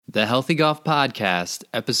The Healthy Golf Podcast,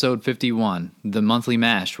 Episode 51, The Monthly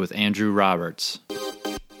Mash with Andrew Roberts.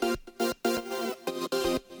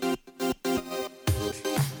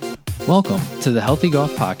 Welcome to the Healthy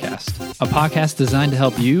Golf Podcast, a podcast designed to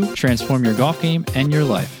help you transform your golf game and your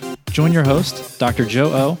life. Join your host, Dr.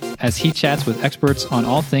 Joe O, as he chats with experts on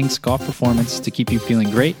all things golf performance to keep you feeling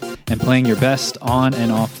great and playing your best on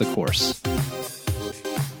and off the course.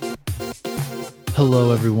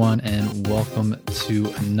 Hello, everyone, and welcome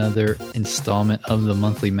to another installment of the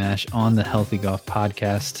Monthly Mash on the Healthy Golf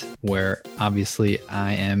Podcast, where obviously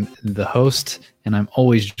I am the host, and I'm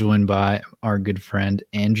always joined by our good friend,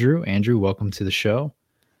 Andrew. Andrew, welcome to the show.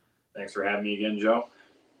 Thanks for having me again, Joe.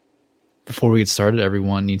 Before we get started,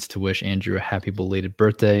 everyone needs to wish Andrew a happy belated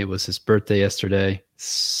birthday. It was his birthday yesterday,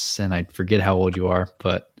 and I forget how old you are,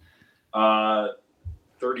 but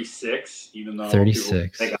 36, even though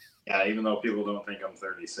 36. Even though people don't think I'm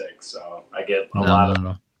 36. So I get a lot of,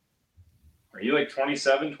 are you like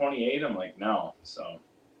 27, 28? I'm like, no. So,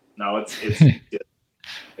 no, it's good.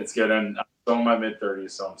 It's good. And I'm still in my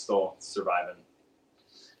mid-30s, so I'm still surviving.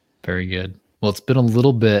 Very good. Well, it's been a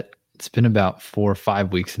little bit. It's been about 4 or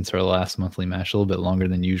 5 weeks since our last Monthly Mash, a little bit longer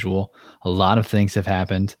than usual. A lot of things have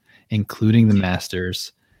happened, including the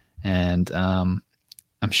Masters. And I'm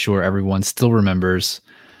sure everyone still remembers,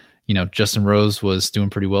 Justin Rose was doing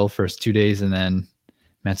pretty well first 2 days, and then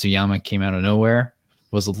Matsuyama came out of nowhere.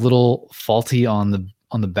 Was a little faulty on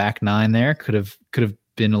the back nine there. Could have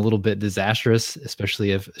been a little bit disastrous,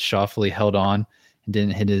 especially if Schauffele held on and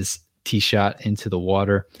didn't hit his tee shot into the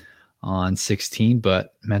water on 16.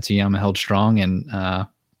 But Matsuyama held strong and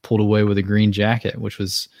pulled away with a green jacket, which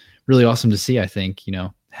was really awesome to see. I think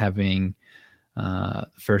having the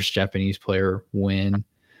first Japanese player win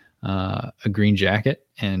a green jacket,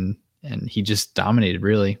 and he just dominated.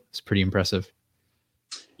 Really, it's pretty impressive.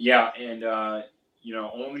 Yeah, and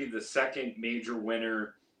only the second major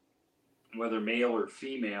winner, whether male or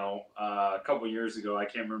female. A couple of years ago, I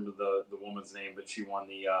can't remember the woman's name, but she won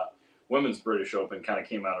the Women's British Open. Kind of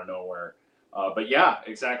came out of nowhere. But yeah,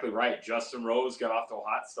 exactly right. Justin Rose got off to a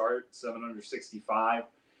hot start, 7 under 65.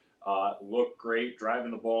 Looked great,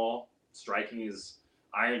 driving the ball, striking his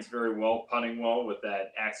irons very well, putting well with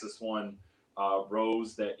that Axis 1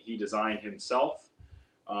 Rose that he designed himself.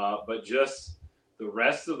 But just the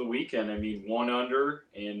rest of the weekend, 1 under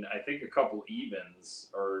and I think a couple evens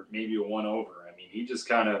or maybe a 1 over. He just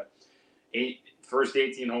kind of first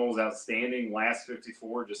 18 holes outstanding, last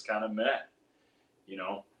 54 just kind of met,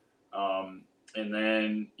 and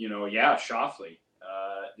then, Schauffele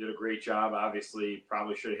did a great job. Obviously,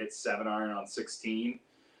 probably should have hit 7-iron on 16.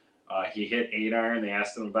 He hit 8-iron. They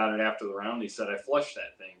asked him about it after the round. He said, I flushed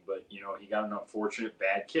that thing. But, he got an unfortunate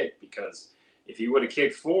bad kick, because if he would have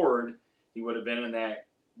kicked forward, he would have been in that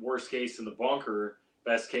worst case in the bunker,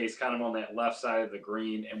 best case kind of on that left side of the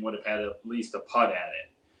green, and would have had at least a putt at it.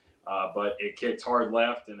 But it kicked hard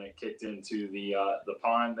left, and it kicked into the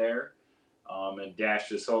pond there, and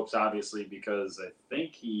dashed his hopes, obviously, because I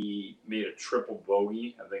think he made a triple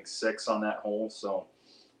bogey, 6 on that hole. So,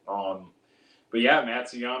 but yeah,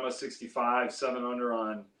 Matsuyama 65, 7 under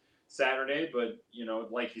on Saturday. But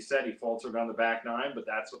like you said, he faltered on the back nine. But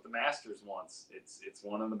that's what the Masters wants. It's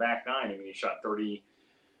 1 on the back nine. He shot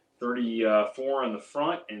 34 on the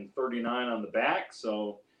front and 39 on the back.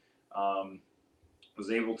 So was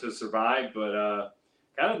able to survive. But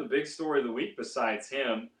kind of the big story of the week, besides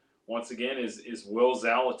him, once again, is Will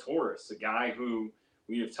Zalatoris, a guy who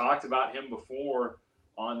we have talked about him before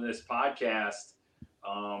on this podcast.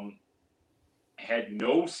 Had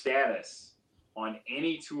no status on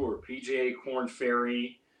any tour. PGA Korn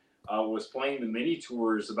Ferry was playing the mini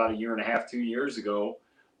tours about 1.5 years, 2 years ago.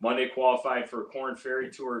 Monday qualified for a Korn Ferry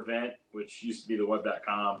Tour event, which used to be the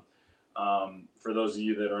web.com. For those of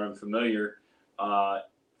you that are unfamiliar,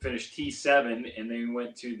 finished T7, and then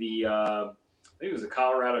went to the, I think it was the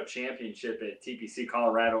Colorado Championship at TPC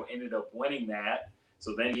Colorado, ended up winning that.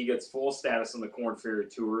 So then he gets full status on the Korn Ferry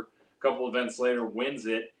Tour. A couple events later, wins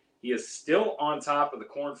it. He is still on top of the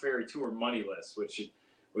Korn Ferry Tour money list, which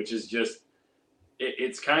is just,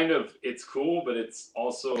 it's cool, but it's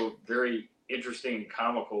also very interesting and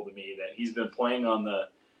comical to me that he's been playing on the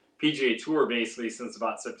PGA Tour basically since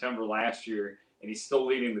about September last year, and he's still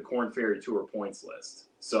leading the Korn Ferry Tour points list.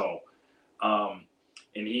 So, and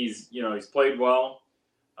he's played well.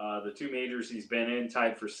 The 2 majors he's been in,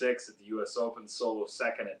 tied for 6th at the U.S. Open, solo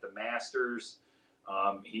 2nd at the Masters.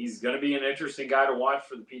 He's going to be an interesting guy to watch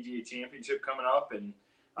for the PGA Championship coming up, and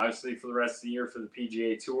obviously for the rest of the year for the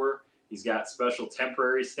PGA Tour. He's got special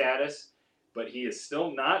temporary status, but he is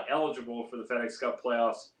still not eligible for the FedEx Cup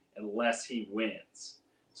playoffs unless he wins.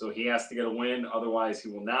 So he has to get a win. Otherwise, he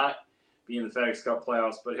will not be in the FedEx Cup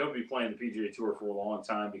playoffs, but he'll be playing the PGA Tour for a long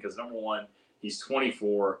time because, number one, he's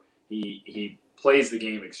 24. He plays the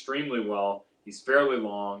game extremely well. He's fairly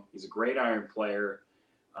long. He's a great iron player.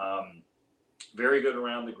 Very good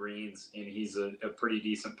around the greens, and he's a pretty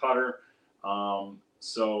decent putter.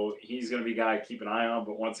 So he's going to be a guy to keep an eye on.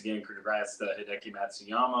 But once again, congrats to Hideki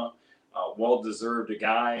Matsuyama. Well-deserved, a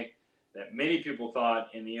guy that many people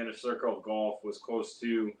thought in the inner circle of golf was close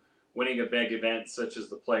to winning a big event such as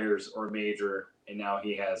the Players or Major, and now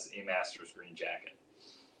he has a Masters green jacket.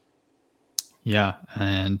 Yeah,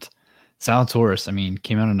 and Zalatoris, I mean,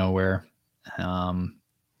 came out of nowhere.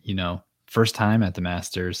 First time at the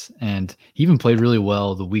Masters, and he even played really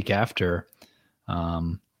well the week after.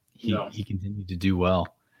 He continued to do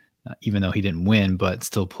well, even though he didn't win, but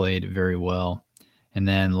still played very well. And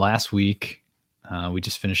then last week, we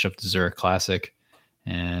just finished up the Zurich Classic,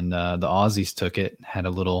 and the Aussies took it, had a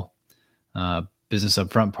little business up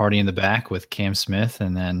front party in the back with Cam Smith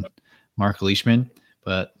and then Mark Leishman,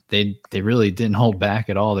 but they really didn't hold back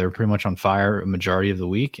at all. They were pretty much on fire a majority of the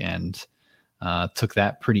week and took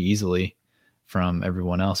that pretty easily from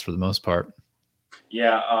everyone else for the most part.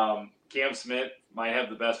 Yeah, Cam Smith might have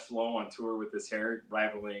the best flow on tour with his hair,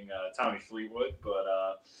 rivaling Tommy Fleetwood. But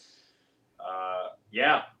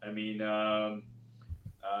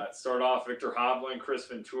start off Victor Hovland, Chris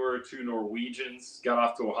Ventura, two Norwegians, got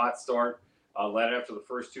off to a hot start. Led after the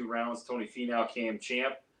first two rounds, Tony Finau, Cam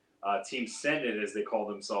Champ. Team Send It, as they call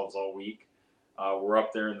themselves all week. We're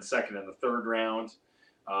up there in the second and the third round.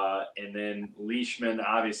 And then Leishman,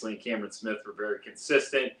 obviously, and Cameron Smith were very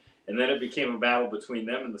consistent. And then it became a battle between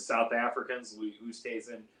them and the South Africans, Louis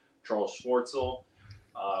Oosthuizen, Charles Schwartzel.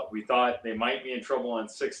 We thought they might be in trouble on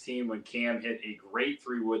 16 when Cam hit a great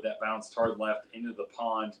 3-wood that bounced hard left into the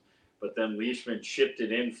pond. But then Leishman chipped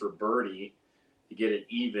it in for birdie to get it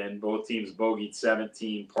even. Both teams bogeyed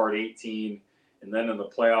 17, part 18. And then in the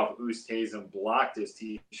playoff, Oosthuizen blocked his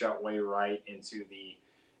tee shot way right into the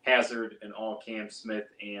hazard, and all Cam Smith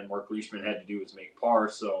and Mark Leishman had to do was make par.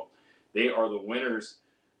 So they are the winners.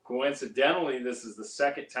 Coincidentally, this is the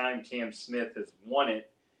second time Cam Smith has won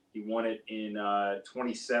it. He won it in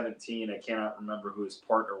 2017. I cannot remember who his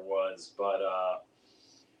partner was, but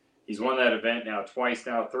he's won that event now twice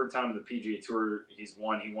now. Third time in the PGA Tour he's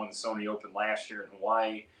won. He won the Sony Open last year in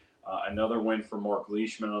Hawaii. Another win for Mark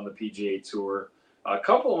Leishman on the PGA Tour. A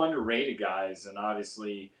couple underrated guys, and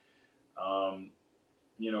obviously,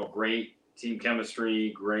 great team chemistry,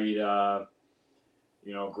 great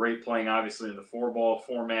playing, obviously, in the 4-ball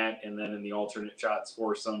format, and then in the alternate shots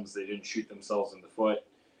foursomes, they didn't shoot themselves in the foot,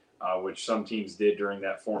 which some teams did during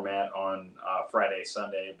that format on Friday,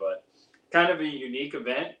 Sunday. But kind of a unique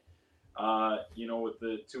event, with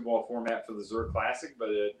the 2-ball format for the Zurich Classic, but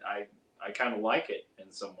I kind of like it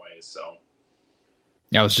in some ways. So,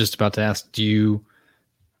 yeah, I was just about to ask, do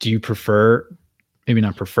you prefer, maybe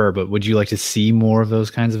not prefer, but would you like to see more of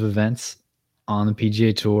those kinds of events on the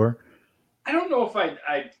PGA Tour? I don't know if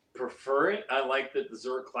I prefer it. I like that the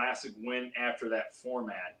Zurich Classic went after that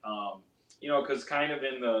format. Because kind of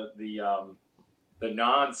in the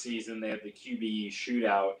non-season, they had the QBE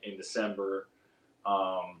shootout in December.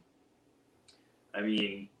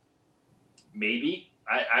 Maybe.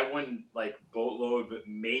 I wouldn't like boatload, but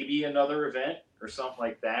maybe another event or something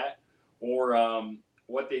like that. Or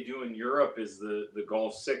what they do in Europe is the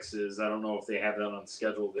Golf Sixes. I don't know if they have that on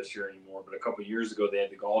schedule this year anymore, but a couple of years ago they had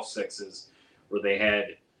the Golf Sixes where they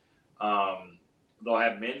had they'll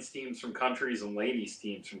have men's teams from countries and ladies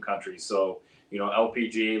teams from countries. So,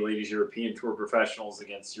 LPGA, Ladies European Tour Professionals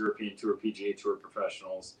against European Tour PGA Tour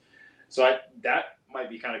Professionals. So that might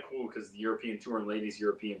be kind of cool because the European Tour and Ladies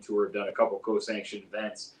European Tour have done a couple co-sanctioned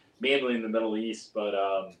events, mainly in the Middle East. But,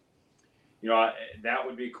 that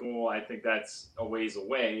would be cool. I think that's a ways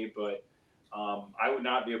away. But I would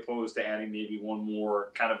not be opposed to adding maybe one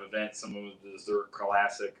more kind of event, some of the Zurich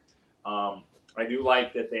Classic. I do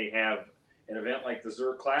like that they have an event like the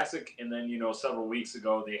Zurich Classic. And then, several weeks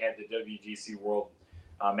ago, they had the WGC World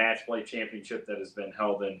Match Play Championship that has been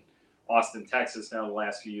held in Austin, Texas now the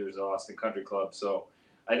last few years at Austin Country Club. So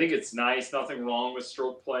I think it's nice. Nothing wrong with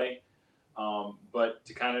stroke play. But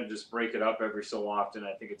to kind of just break it up every so often,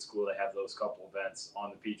 I think it's cool to have those couple events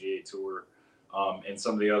on the PGA Tour and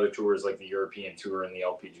some of the other tours like the European Tour and the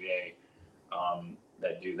LPGA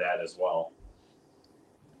that do that as well.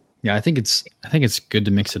 Yeah, I think it's good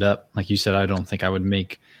to mix it up. Like you said, I don't think I would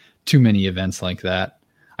make too many events like that.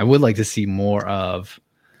 I would like to see more of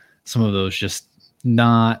some of those just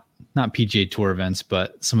not PGA Tour events,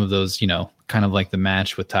 but some of those, kind of like the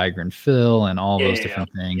match with Tiger and Phil and all those different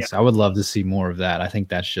things. Yeah. I would love to see more of that. I think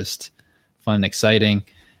that's just fun and exciting.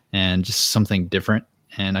 and just something different.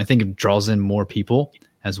 And I think it draws in more people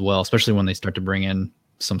as well, especially when they start to bring in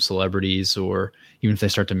some celebrities, or even if they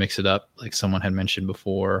start to mix it up, like someone had mentioned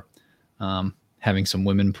before, having some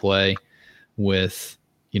women play with,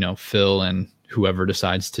 Phil and whoever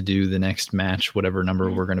decides to do the next match, whatever number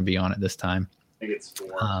we're going to be on at this time. I think it's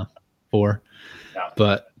 4. 4. Yeah.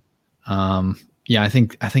 But I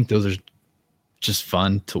think those are just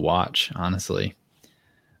fun to watch, honestly.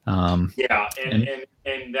 And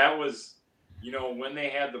that was, when they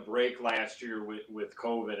had the break last year with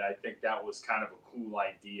COVID, I think that was kind of a cool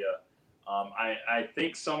idea. I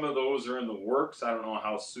think some of those are in the works. I don't know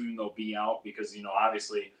how soon they'll be out because,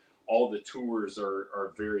 obviously all the tours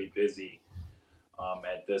are very busy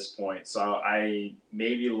at this point. So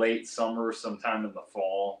maybe late summer, sometime in the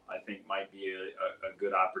fall, I think might be a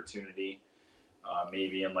good opportunity.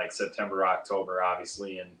 Maybe in like September, October,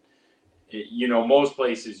 obviously. And, most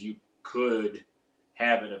places you could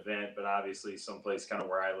have an event, but obviously someplace kind of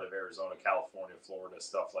where I live, Arizona, California, Florida,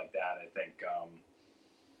 stuff like that. I think,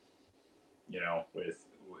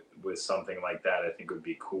 with something like that, I think would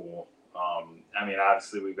be cool.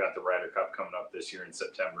 Obviously we've got the Ryder Cup coming up this year in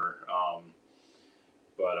September.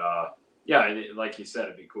 Like you said,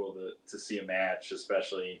 it'd be cool to see a match,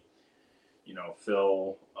 especially,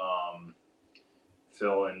 Phil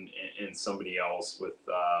and somebody else with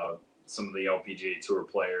some of the LPGA Tour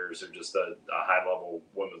players, or just a high-level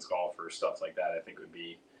women's golfer, stuff like that. I think would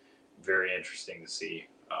be very interesting to see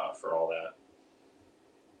for all that.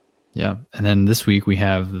 Yeah, and then this week we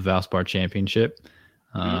have the Valspar Championship.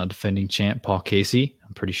 Defending champ Paul Casey.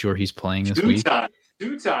 I'm pretty sure he's playing this week.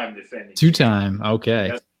 Two-time defending. Two-time. Okay.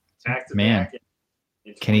 Yes, back-to-back. Man,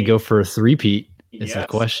 can he go for a three-peat? Is the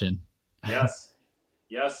question. Yes.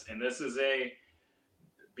 And this is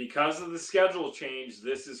because of the schedule change,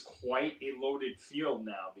 this is quite a loaded field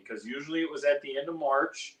now, because usually it was at the end of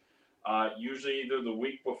March, usually either the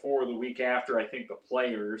week before or the week after. I think the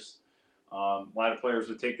players, a lot of players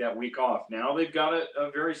would take that week off. Now they've got a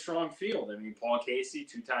very strong field. Paul Casey,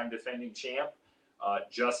 two-time defending champ.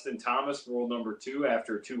 Justin Thomas, world number 2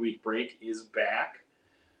 after a 2-week break, is back.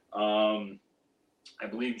 I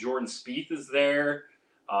believe Jordan Spieth is there.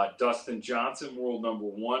 Dustin Johnson, world number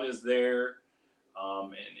 1, is there.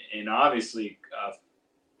 And obviously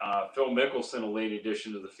Phil Mickelson, a late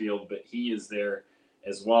addition to the field, but he is there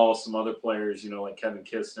as well. Some other players, like Kevin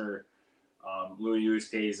Kistner, Louis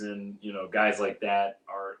Oosthuizen, guys like that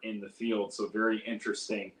are in the field. So very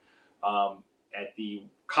interesting. At the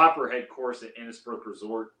Copperhead course at Innisbrook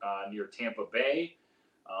Resort near Tampa Bay.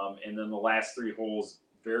 And then the last 3 holes,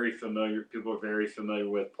 very familiar. People are very familiar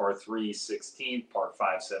with par 3, 16th, par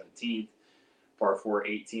 5, 17th, par 4,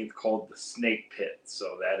 18th, called the Snake Pit.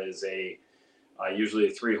 So that is usually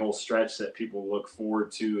a 3-hole stretch that people look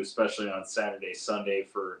forward to, especially on Saturday, Sunday,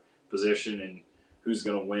 for position and who's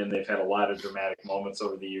going to win. They've had a lot of dramatic moments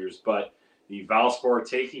over the years, but the Valspar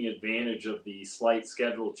taking advantage of the slight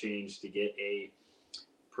schedule change to get a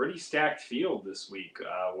pretty stacked field this week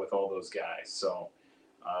with all those guys. So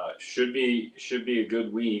should be a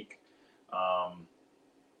good week.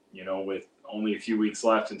 With only a few weeks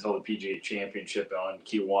left until the PGA Championship on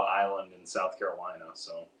Kiowa Island in South Carolina.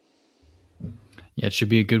 So yeah, it should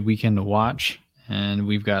be a good weekend to watch, and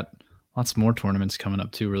we've got lots more tournaments coming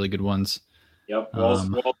up too, really good ones. Yep, Wells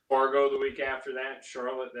Fargo the week after that.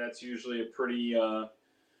 Charlotte, that's usually a pretty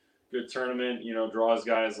good tournament. Draws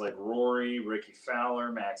guys like Rory, Ricky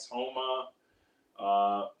Fowler, Max Homa,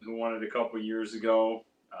 who won it a couple years ago,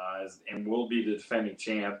 and will be the defending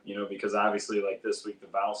champ. Because obviously, like this week, the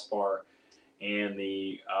Valspar and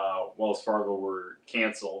the Wells Fargo were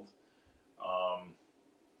canceled.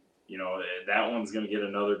 That one's going to get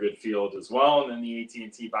another good field as well. And then the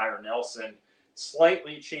AT&T Byron Nelson,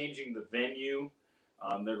 slightly changing the venue.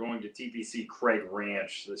 They're going to TPC Craig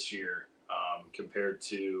Ranch this year compared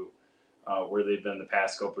to where they've been the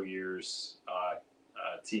past couple of years.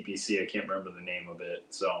 TPC, I can't remember the name of it.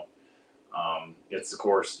 So it's, of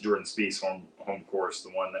course, Jordan Spieth's home course, the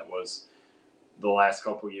one that was the last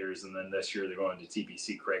couple of years. And then this year they're going to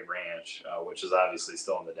TPC Craig Ranch, which is obviously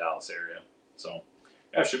still in the Dallas area. So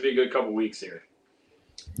that should be a good couple of weeks here.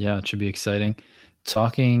 Yeah, it should be exciting.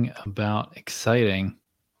 Talking about exciting,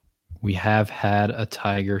 we have had a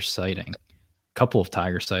tiger sighting, a couple of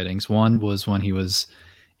tiger sightings. One was when he was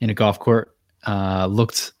in a golf court,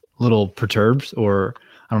 looked a little perturbed, or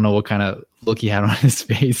I don't know what kind of look he had on his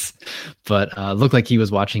face, but looked like he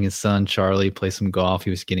was watching his son, Charlie, play some golf. He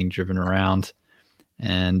was getting driven around.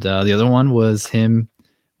 And the other one was him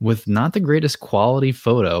with not the greatest quality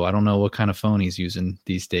photo. I don't know what kind of phone he's using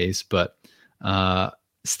these days, but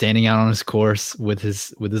standing out on his course with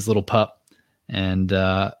his little pup, and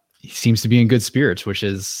he seems to be in good spirits, which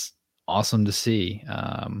is awesome to see.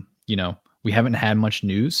 We haven't had much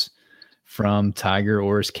news from Tiger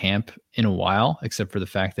or his camp in a while, except for the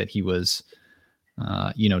fact that he was,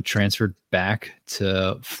 transferred back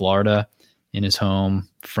to Florida in his home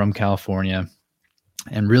from California.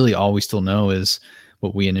 And really all we still know is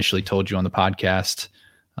what we initially told you on the podcast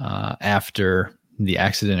after the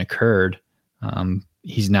accident occurred.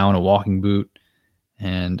 He's now in a walking boot,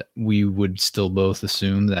 and we would still both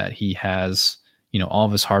assume that he has, all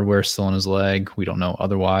of his hardware still in his leg. We don't know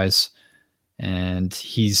otherwise. And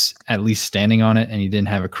he's at least standing on it, and he didn't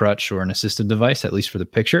have a crutch or an assistive device, at least for the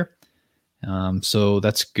picture. So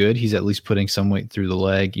that's good. He's at least putting some weight through the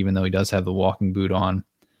leg, even though he does have the walking boot on.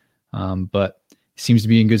 But he seems to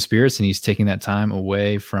be in good spirits, and he's taking that time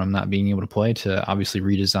away from not being able to play to obviously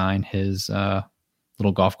redesign his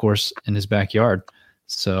little golf course in his backyard.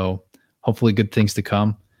 So hopefully good things to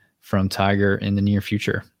come from Tiger in the near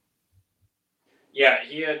future. Yeah,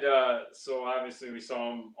 he had, so obviously we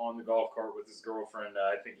saw him on the golf cart with his girlfriend.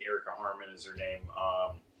 I think Erica Harmon is her name,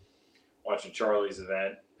 watching Charlie's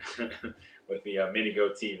event with the mini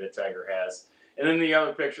goatee that Tiger has. And then the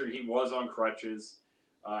other picture, he was on crutches.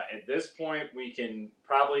 At this point, we can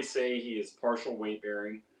probably say he is partial weight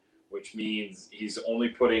bearing, which means he's only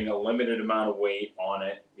putting a limited amount of weight on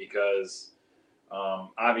it because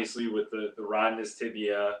obviously with the rod in his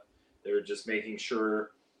tibia, they're just making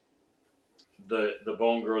sure the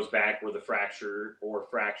bone grows back where the fracture or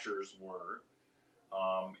fractures were.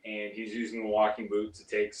 And he's using the walking boot to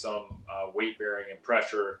take some weight bearing and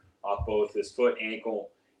pressure off both his foot,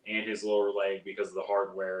 ankle, and his lower leg because of the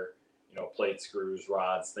hardware, plate screws,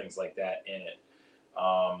 rods, things like that in it.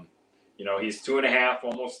 He's 2.5,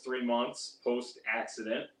 almost 3 months post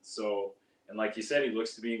accident. So, and like you said, he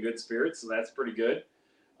looks to be in good spirits. So that's pretty good.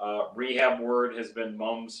 Rehab word has been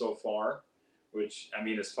mummed so far, which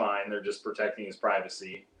is fine. They're just protecting his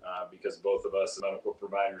privacy because both of us, medical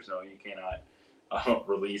providers, know you cannot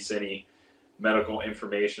release any medical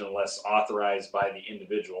information unless authorized by the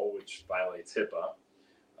individual, which violates HIPAA.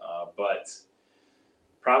 But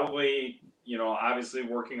probably, obviously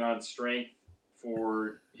working on strength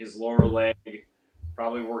for his lower leg,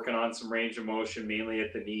 probably working on some range of motion, mainly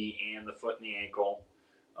at the knee and the foot and the ankle,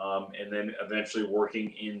 and then eventually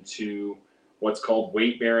working into what's called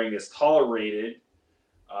weight bearing is tolerated.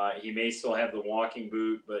 He may still have the walking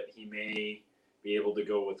boot, but he may be able to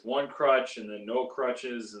go with one crutch and then no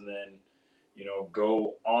crutches and then,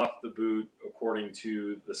 go off the boot according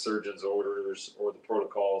to the surgeon's orders or the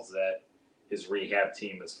protocols that his rehab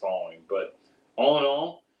team is following. But all in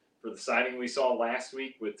all, for the sighting we saw last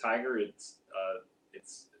week with Tiger, it's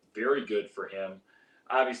very good for him.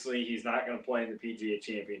 Obviously, he's not going to play in the PGA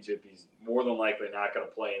Championship. He's more than likely not going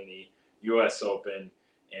to play in the U.S. Open,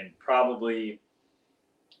 and probably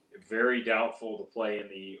very doubtful to play in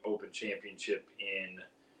the Open Championship in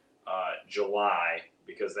July,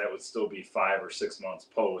 because that would still be 5 or 6 months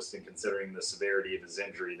post, and considering the severity of his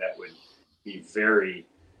injury, that would be very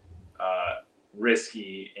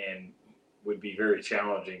risky and would be very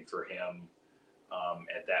challenging for him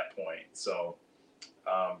at that point. So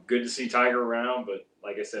good to see Tiger around, but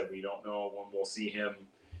like I said, we don't know when we'll see him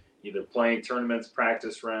either playing tournaments,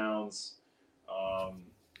 practice rounds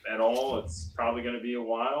at all. It's probably going to be a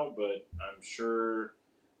while, but I'm sure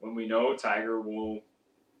when we know, Tiger will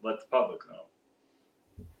let the public know.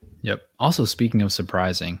 Yep. Also, speaking of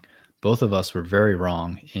surprising, both of us were very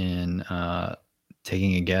wrong in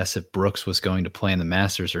taking a guess if Brooks was going to play in the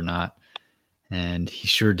Masters or not. And he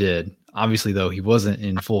sure did. Obviously, though, he wasn't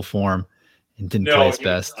in full form and didn't play his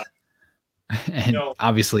best. And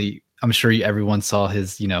obviously, I'm sure everyone saw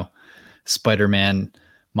his, Spider-Man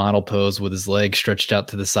model pose with his legs stretched out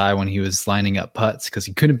to the side when he was lining up putts, because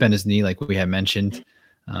he couldn't bend his knee like we had mentioned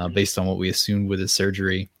based on what we assumed with his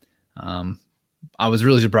surgery. I was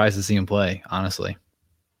really surprised to see him play, honestly.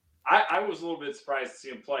 I was a little bit surprised to see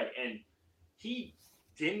him play, and he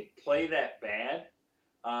didn't play that bad.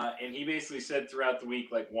 And he basically said throughout the week,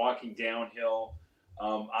 like walking downhill,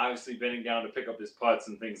 obviously bending down to pick up his putts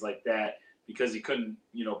and things like that, because he couldn't,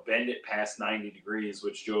 bend it past 90 degrees,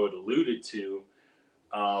 which Joe had alluded to,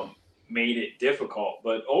 made it difficult.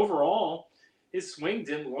 But overall, his swing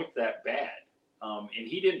didn't look that bad. And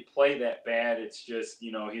he didn't play that bad. It's just,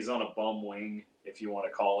 he's on a bum wing, if you want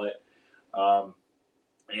to call it.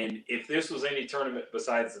 And if this was any tournament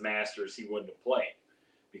besides the Masters, he wouldn't have played,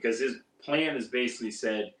 because his plan is basically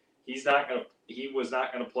said he was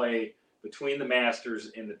not going to play between the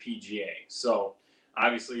Masters and the PGA. So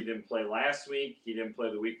obviously he didn't play last week. He didn't play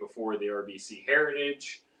the week before the RBC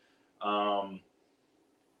Heritage.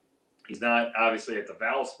 He's not obviously at the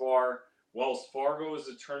Valspar, Wells Fargo is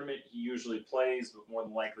a tournament he usually plays, but more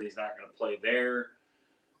than likely he's not going to play there.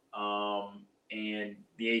 And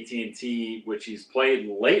the AT&T, which he's played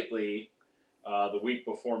lately, the week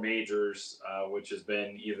before majors, which has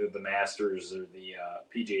been either the Masters or the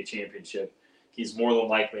PGA Championship, he's more than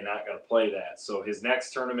likely not going to play that. So his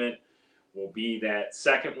next tournament will be that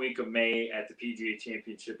second week of May at the PGA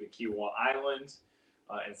Championship in Kiawah Island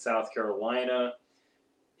in South Carolina.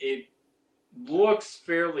 It looks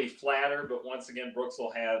fairly flatter, but once again, Brooks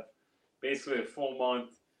will have basically a full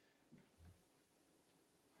month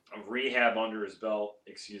of rehab under his belt,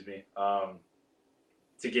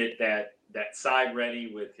 to get that side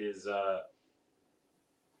ready with his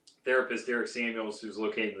therapist, Derek Samuels, who's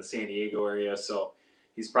located in the San Diego area. So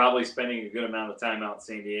he's probably spending a good amount of time out in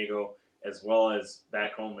San Diego as well as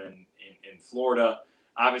back home in Florida.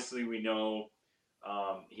 Obviously, we know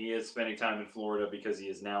he is spending time in Florida because he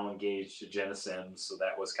is now engaged to Jenna Sims. So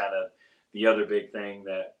that was kind of the other big thing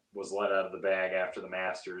that was let out of the bag after the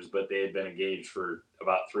Masters, but they had been engaged for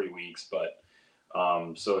about 3 weeks. But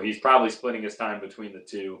so he's probably splitting his time between the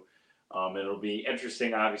two. It'll be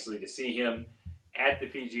interesting, obviously, to see him at the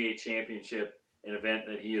PGA Championship, an event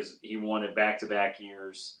that he won in back-to-back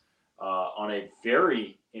years on a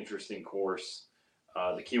very interesting course,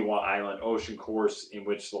 the Kiawah Island Ocean course, in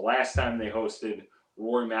which the last time they hosted,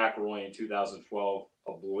 Rory McIlroy in 2012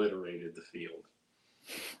 obliterated the field.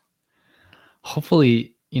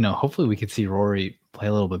 Hopefully we could see Rory play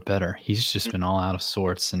a little bit better. He's just been all out of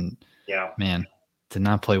sorts, and man, did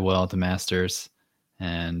not play well at the Masters,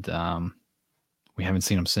 and we haven't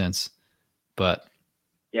seen him since. But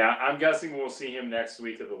yeah, I'm guessing we'll see him next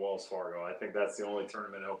week at the Wells Fargo. I think that's the only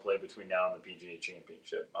tournament he'll play between now and the PGA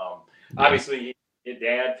Championship. Obviously, he's a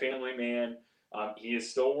dad, family man. He is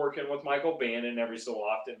still working with Michael Bannon every so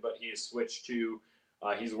often, but he has switched to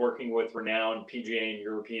he's working with renowned PGA and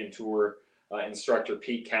European Tour instructor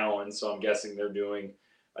Pete Cowan. So I'm guessing they're doing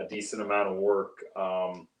a decent amount of work,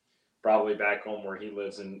 probably back home where he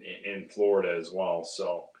lives in Florida as well.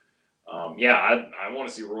 So I want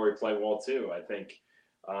to see Rory play well too. I think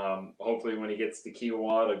hopefully when he gets to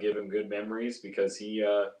Kiawah, it'll give him good memories because he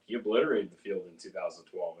obliterated the field in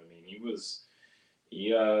 2012. I mean,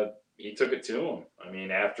 he took it to him. I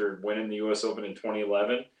mean, after winning the U.S. Open in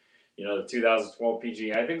 2011, the 2012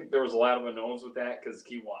 PGA, I think there was a lot of unknowns with that because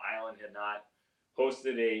Kiawah Island had not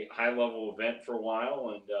hosted a high-level event for a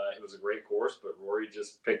while, and it was a great course, but Rory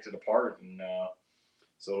just picked it apart. And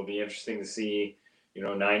so it'll be interesting to see,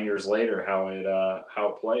 9 years later how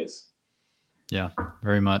it plays. Yeah,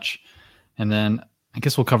 very much. And then I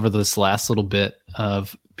guess we'll cover this last little bit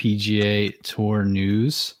of PGA Tour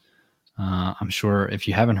news. I'm sure if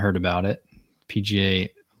you haven't heard about it, PGA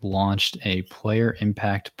launched a player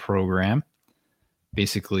impact program.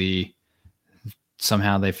 Basically,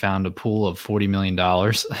 somehow they found a pool of $40 million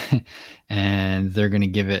and they're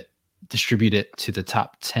going to distribute it to the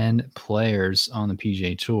top 10 players on the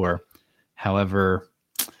PGA Tour. However,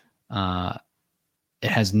 it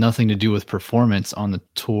has nothing to do with performance on the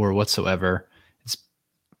tour whatsoever. It's,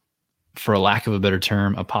 for a lack of a better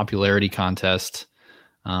term, a popularity contest.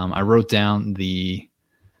 I wrote down the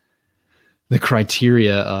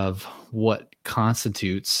criteria of what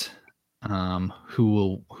constitutes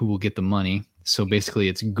who will get the money. So basically,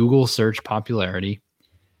 it's Google search popularity,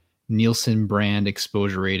 Nielsen brand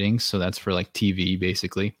exposure ratings, so that's for like TV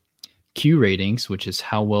basically, Q ratings, which is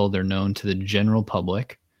how well they're known to the general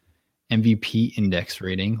public, MVP index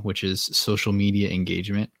rating, which is social media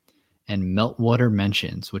engagement, and meltwater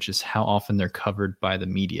mentions, which is how often they're covered by the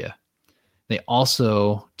media. They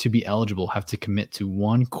also, to be eligible, have to commit to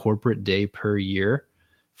one corporate day per year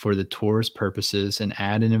for the tour's purposes and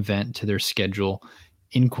add an event to their schedule,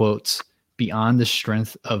 in quotes, beyond the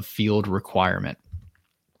strength of field requirement.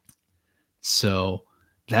 So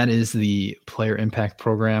that is the player impact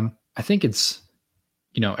program. I think it's,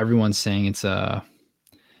 everyone's saying it's a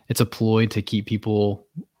ploy to keep people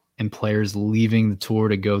and players leaving the tour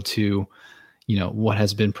to go to, what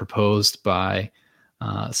has been proposed by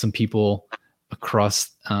some people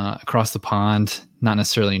across the pond, not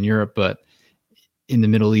necessarily in Europe, but in the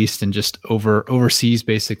Middle East and just overseas,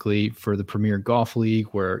 basically for the Premier Golf League,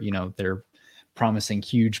 where they're promising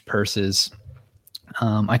huge purses.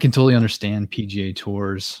 I can totally understand PGA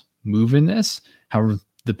Tour's move in this. However,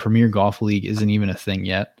 the Premier Golf League isn't even a thing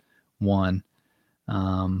yet. One,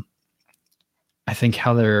 I think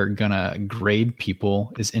how they're gonna grade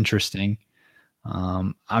people is interesting.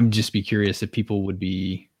 I'm just be curious if people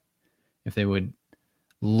if they would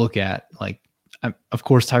look at of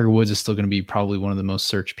course, Tiger Woods is still going to be probably one of the most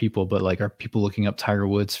searched people, but are people looking up Tiger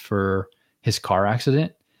Woods for his car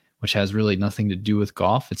accident, which has really nothing to do with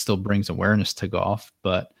golf. It still brings awareness to golf,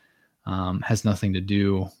 but has nothing to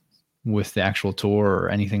do with the actual tour or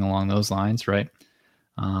anything along those lines, right?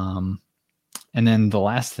 And then the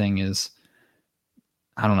last thing is,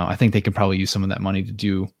 I don't know, I think they could probably use some of that money to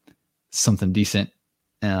do something decent,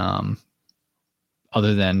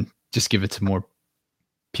 other than just give it to more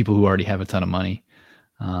people who already have a ton of money.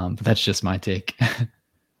 But that's just my take.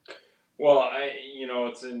 Well,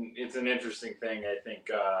 it's an interesting thing. I think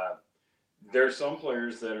there's some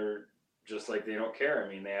players that are just like they don't care. I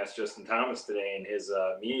mean, they asked Justin Thomas today in his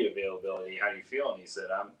media availability, "How do you feel?" And he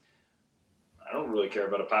said, I don't really care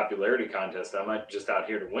about a popularity contest. I'm not just out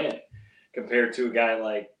here to win." Compared to a guy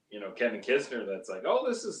like Kevin Kisner, that's like, "Oh,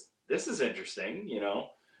 this is interesting,"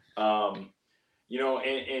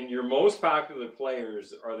 and your most popular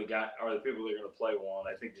players are the people that are going to play well.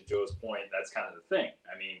 And I think to Joe's point, that's kind of the thing.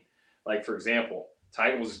 I mean, like for example,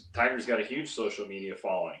 Tiger's got a huge social media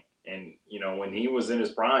following, and when he was in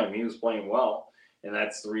his prime, he was playing well, and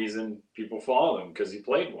that's the reason people follow him, because he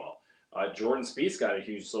played well. Jordan Spieth's got a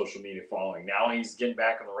huge social media following. Now he's getting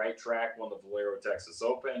back on the right track, won the Valero Texas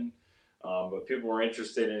Open, but people were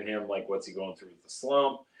interested in him, like what's he going through with the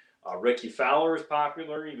slump. Ricky Fowler is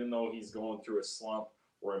popular, even though he's going through a slump.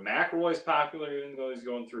 Rory McIlroy is popular, even though he's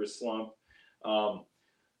going through a slump.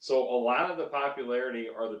 So a lot of the popularity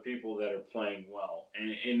are the people that are playing well.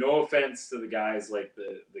 And no offense to the guys like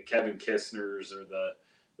the Kevin Kisners or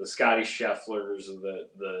the Scotty Schefflers or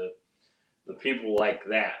the people like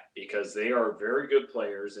that, because they are very good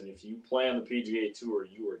players. And if you play on the PGA Tour,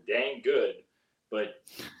 you are dang good. But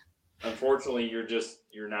unfortunately,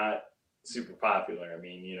 you're not super popular. I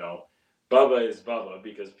mean, Bubba is Bubba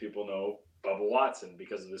because people know Bubba Watson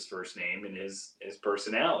because of his first name and his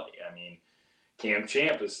personality. I mean, Cam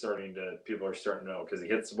Champ people are starting to know because he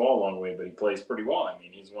hits the ball a long way, but he plays pretty well. I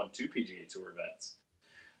mean, he's won 2 PGA Tour events.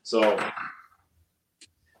 So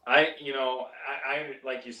I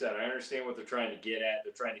like you said, I understand what they're trying to get at.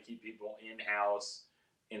 They're trying to keep people in-house,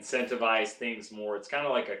 incentivize things more. It's kind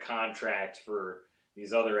of like a contract for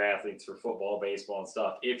these other athletes for football, baseball, and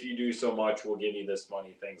stuff. If you do so much, we'll give you this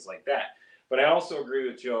money, things like that. But I also agree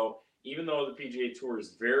with Joe, even though the PGA Tour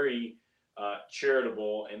is very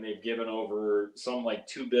charitable, and they've given over something like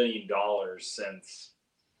 $2 billion since,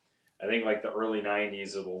 I think, like the early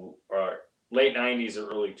 90s or late 90s or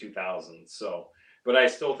early 2000s. So, but I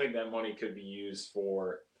still think that money could be used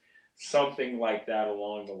for something like that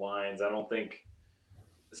along the lines. I don't think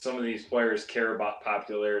some of these players care about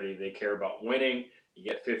popularity. They care about winning. You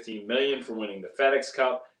get $15 million for winning the FedEx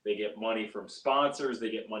Cup. They get money from sponsors. They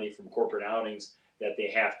get money from corporate outings that they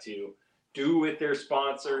have to do with their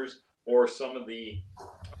sponsors, or some of the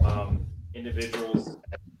individuals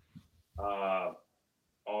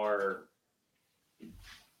are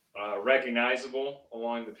recognizable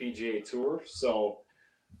along the PGA Tour. So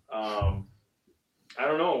I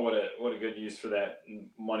don't know what a good use for that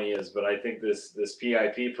money is, but I think this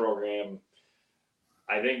PIP program,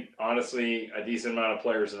 I think honestly a decent amount of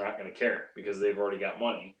players are not going to care because they've already got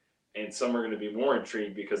money, and some are going to be more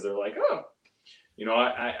intrigued because they're like, oh,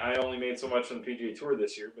 I only made so much on the PGA Tour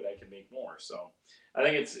this year, but I can make more. So I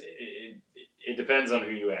think it depends on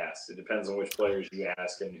who you ask. It depends on which players you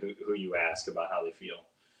ask and who you ask about how they feel.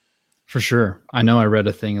 For sure. I know I read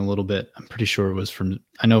a thing a little bit. I'm pretty sure it was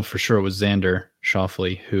I know for sure it was Xander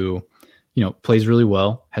Schauffele, who, plays really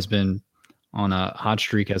well, has been on a hot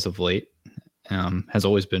streak as of late, has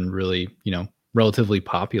always been really, relatively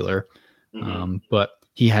popular. Mm-hmm. But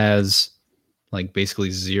he has like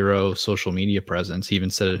basically zero social media presence. He even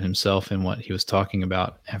said it himself in what he was talking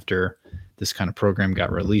about after this kind of program got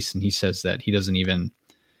released. And he says that he doesn't even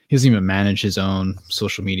manage his own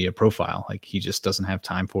social media profile. Like, he just doesn't have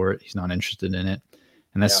time for it. He's not interested in it.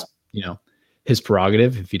 And that's, his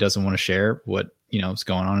prerogative. If he doesn't want to share what, is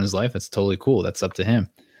going on in his life, that's totally cool. That's up to him.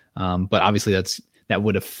 But obviously that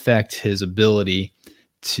would affect his ability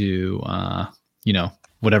to,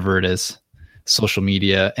 whatever it is, social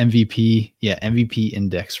media, MVP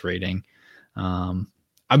index rating. I'm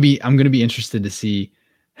going to be interested to see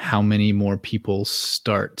how many more people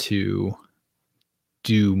start to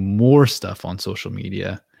do more stuff on social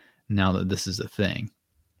media now that this is a thing.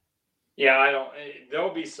 Yeah,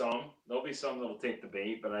 there'll be some that'll take the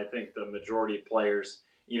bait, but I think the majority of players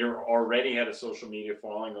either already had a social media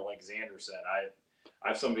following, or like Xander said, I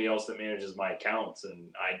have somebody else that manages my accounts,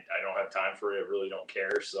 and I don't have time for it. I really don't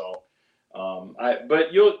care. So,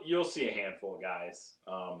 but you'll see a handful of guys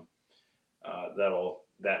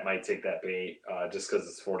that might take that bait just because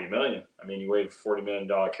it's $40 million. I mean, you wave a $40 million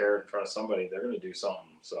carrot in front of somebody, they're going to do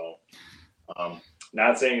something. So,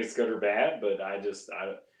 not saying it's good or bad, but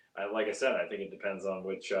like I said, I think it depends on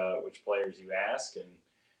which players you ask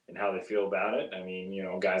and how they feel about it. I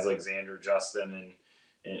mean, guys like Xander, Justin,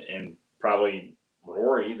 and probably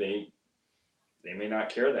Rory, they may not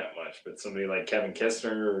care that much, but somebody like Kevin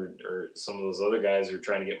Kistner or some of those other guys who are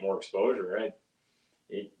trying to get more exposure, right?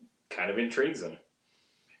 It kind of intrigues them.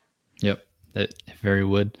 Yep, that very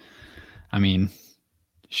would. I mean,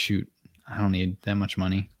 shoot, I don't need that much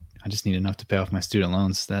money. I just need enough to pay off my student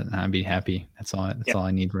loans. That I'd be happy. That's all. That's Yeah. all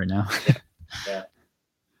I need right now. Yeah.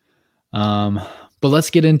 But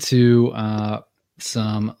let's get into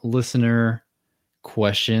some listener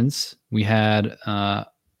questions. We had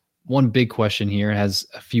one big question here. It has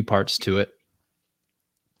a few parts to it.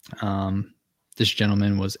 This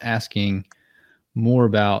gentleman was asking more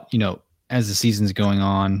about, as the season's going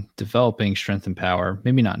on, developing strength and power,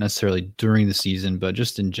 maybe not necessarily during the season, but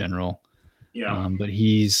just in general. Yeah. But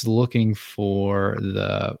he's looking for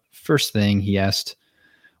the first thing. He asked,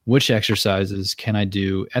 which exercises can I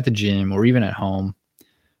do at the gym or even at home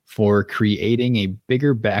for creating a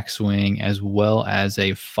bigger backswing as well as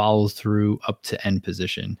a follow through up to end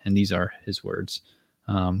position? And these are his words.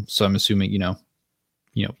 So I'm assuming,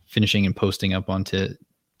 finishing and posting up onto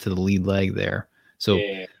the lead leg there. So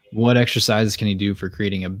what exercises can he do for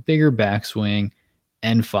creating a bigger backswing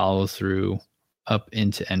and follow through up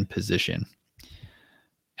into end position?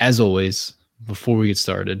 As always, before we get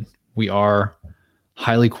started, we are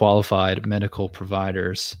highly qualified medical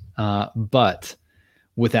providers, but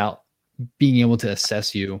without being able to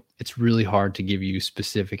assess you, it's really hard to give you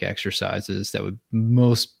specific exercises that would be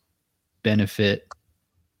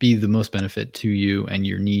the most benefit to you and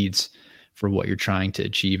your needs for what you're trying to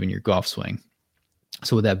achieve in your golf swing.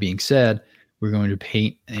 So with that being said, we're going to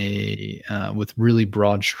paint with really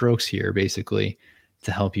broad strokes here, basically,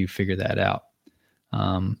 to help you figure that out.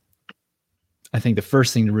 I think the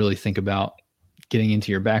first thing to really think about getting into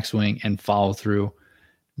your backswing and follow through,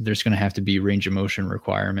 there's going to have to be range of motion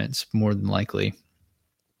requirements more than likely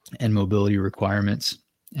and mobility requirements.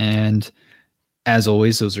 And as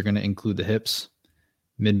always, those are going to include the hips,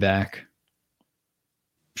 mid-back,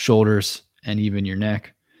 shoulders, and even your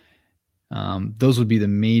neck. Those would be the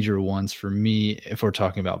major ones for me if we're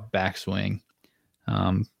talking about backswing.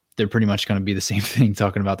 They're pretty much going to be the same thing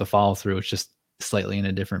talking about the follow through. It's just slightly in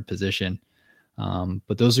a different position.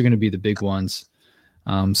 But those are going to be the big ones.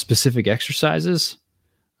 Specific exercises,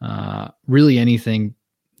 really anything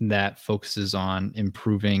that focuses on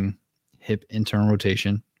improving hip internal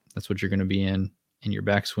rotation. That's what you're going to be in your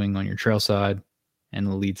backswing on your trail side and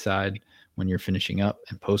the lead side when you're finishing up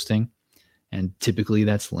and posting. And typically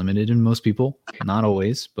that's limited in most people, not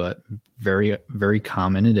always, but very, very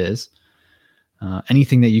common it is.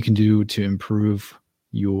 Anything that you can do to improve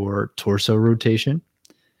your torso rotation.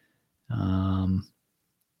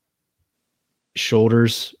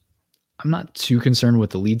 Shoulders, I'm not too concerned with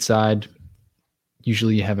the lead side.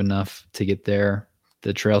 Usually you have enough to get there.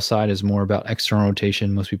 The trail side is more about external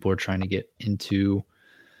rotation. Most people are trying to get into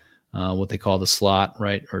what they call the slot,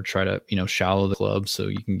 right? Or try to, shallow the club so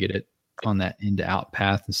you can get it on that in to out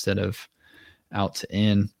path instead of out to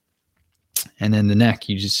in. And then the neck,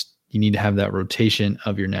 you need to have that rotation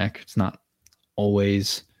of your neck. It's not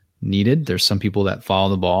always needed. There's some people that follow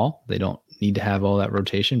the ball. They don't need to have all that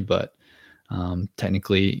rotation, but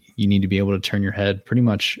technically you need to be able to turn your head pretty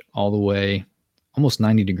much all the way, almost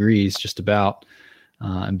 90 degrees, just about,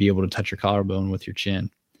 and be able to touch your collarbone with your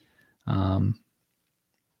chin. What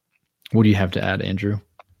do you have to add, Andrew?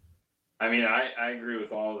 I mean, I agree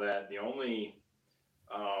with all of that. The only,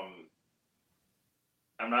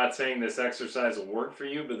 I'm not saying this exercise will work for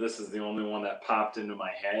you, but this is the only one that popped into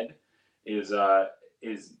my head is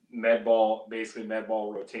med ball, basically med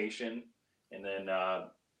ball rotation, and then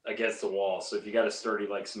against the wall. So if you got a sturdy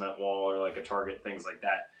like cement wall or like a target, things like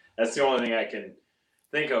that, that's the only thing I can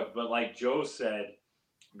think of. But like Joe said,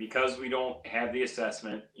 because we don't have the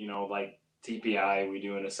assessment, like TPI, we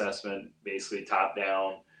do an assessment basically top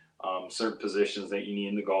down, certain positions that you need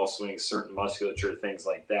in the golf swing, certain musculature, things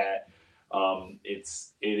like that. It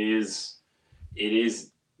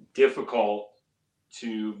is difficult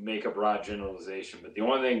to make a broad generalization, but the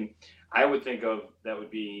only thing I would think of that would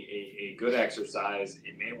be a good exercise,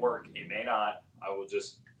 it may work, it may not. I will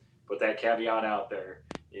just put that caveat out there.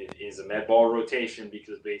 It is a med ball rotation,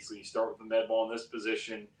 because basically you start with the med ball in this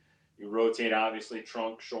position, you rotate obviously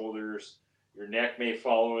trunk, shoulders, your neck may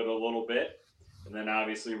follow it a little bit, and then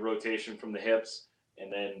obviously rotation from the hips,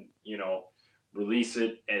 and then release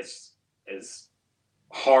it as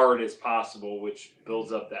hard as possible, which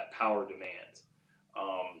builds up that power demand.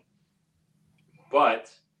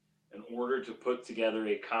 But in order to put together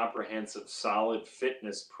a comprehensive, solid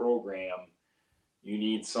fitness program, you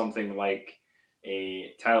need something like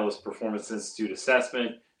a Titleist Performance Institute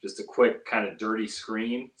assessment, just a quick kind of dirty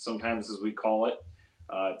screen, sometimes as we call it,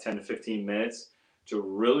 10 to 15 minutes, to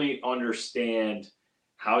really understand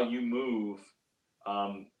how you move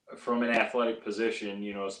from an athletic position,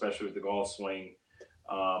 especially with the golf swing,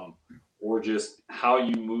 or just how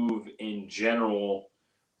you move in general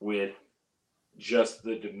with just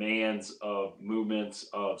the demands of movements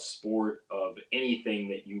of sport of anything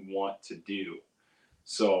that you want to do.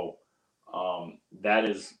 So that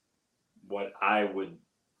is what I would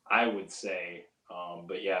say.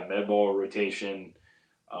 But yeah, med ball rotation,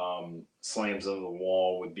 slams into the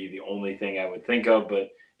wall would be the only thing I would think of, but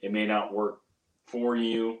it may not work for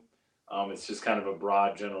you. It's just kind of a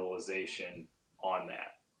broad generalization on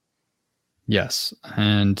that. Yes,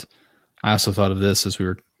 and I also thought of this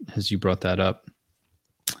as you brought that up.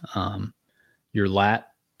 Your lat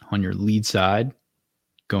on your lead side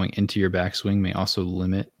going into your backswing may also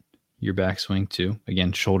limit your backswing too.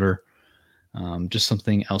 Again, shoulder, just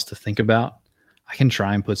something else to think about. I can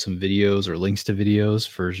try and put some videos or links to videos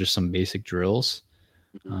for just some basic drills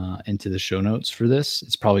into the show notes for this.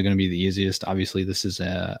 It's probably going to be the easiest. Obviously, this is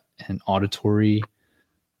an auditory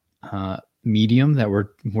medium that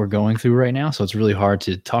we're going through right now, so it's really hard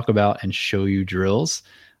to talk about and show you drills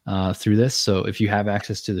through this. So if you have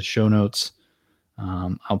access to the show notes,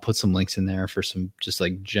 I'll put some links in there for some just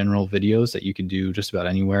like general videos that you can do just about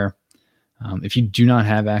anywhere. If you do not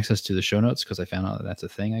have access to the show notes, because I found out that that's a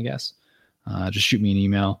thing, I guess, just shoot me an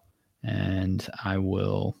email and I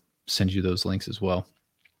will send you those links as well.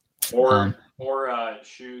 Or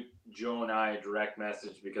shoot Joe and I a direct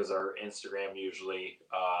message, because our Instagram usually,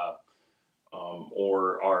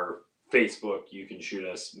 or our Facebook, you can shoot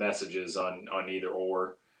us messages on either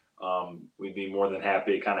or. We'd be more than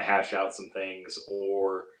happy to kind of hash out some things.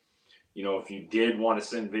 Or, if you did want to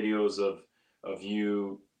send videos of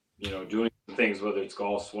you, doing things, whether it's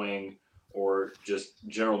golf swing or just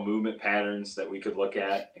general movement patterns that we could look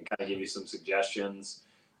at and kind of give you some suggestions,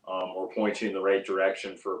 or point you in the right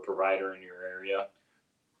direction for a provider in your area,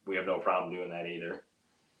 we have no problem doing that either.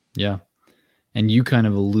 Yeah. And you kind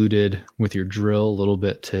of alluded with your drill a little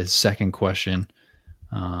bit to his second question.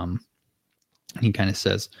 He kind of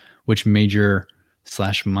says, which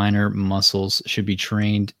major/minor muscles should be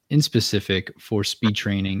trained in specific for speed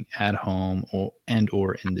training at home or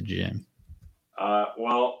in the gym?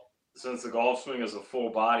 Well, since the golf swing is a full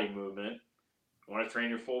body movement, you want to train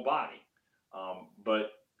your full body.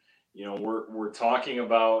 But we're talking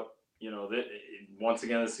about, that once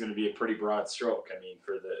again, this is going to be a pretty broad stroke. I mean,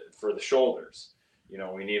 for the shoulders,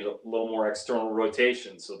 we need a little more external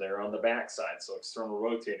rotation, so they're on the backside. So external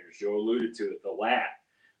rotators, Joe alluded to it, the lat,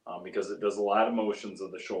 because it does a lot of motions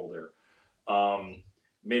of the shoulder.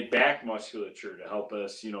 Mid back musculature to help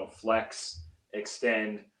us, flex,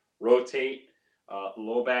 extend, rotate.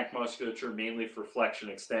 Low back musculature mainly for flexion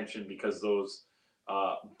extension, because those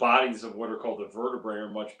bodies of what are called the vertebrae are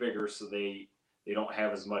much bigger, so they don't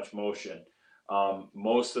have as much motion.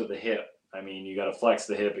 Most of the hip, I mean, you got to flex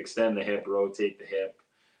the hip, extend the hip, rotate the hip,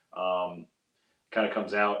 kind of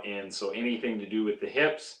comes out. And so anything to do with the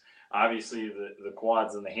hips, obviously the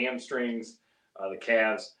quads and the hamstrings, the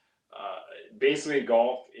calves. Basically,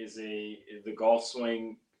 the golf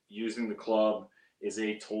swing using the club is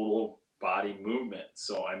a total body movement.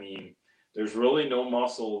 So, I mean, there's really no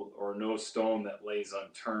muscle or no stone that lays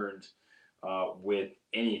unturned with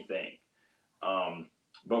anything.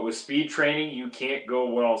 But with speed training, you can't go,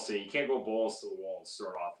 you can't go balls to the wall to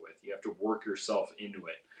start off with. You have to work yourself into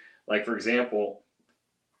it. Like, for example,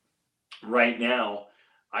 right now,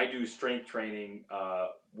 I do strength training,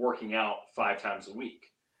 working out 5 times a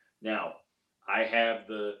week. Now, I have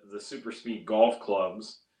the super speed golf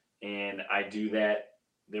clubs, and I do that.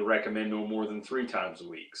 They recommend no more than 3 times a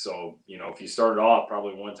week. So, if you started off,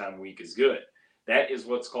 probably 1 time a week is good. That is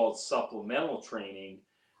what's called supplemental training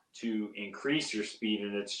to increase your speed,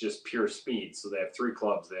 and it's just pure speed. So they have 3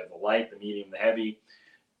 clubs. They have the light, the medium, the heavy.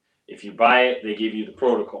 If you buy it, they give you the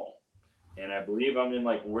protocol. And I believe I'm in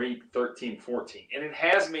like week 13, 14. And it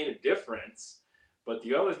has made a difference. But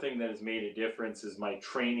the other thing that has made a difference is my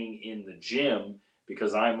training in the gym,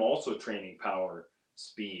 because I'm also training power,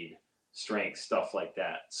 speed, strength, stuff like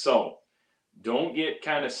that. So don't get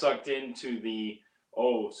kind of sucked into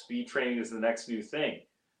speed training is the next new thing.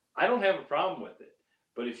 I don't have a problem with it.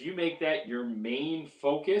 But if you make that your main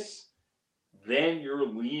focus, then you're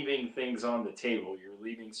leaving things on the table. You're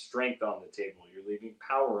leaving strength on the table. You're leaving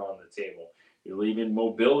power on the table. You're leaving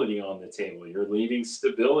mobility on the table. You're leaving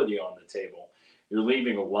stability on the table. You're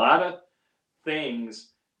leaving a lot of things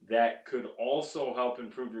that could also help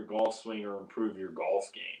improve your golf swing or improve your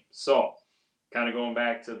golf game. So kind of going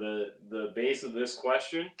back to the base of this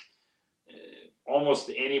question, almost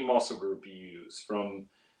any muscle group you use from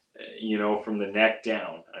the neck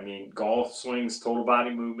down. I mean, golf swings, total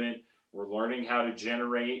body movement. We're learning how to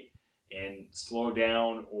generate and slow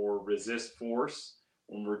down or resist force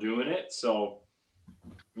when we're doing it. So,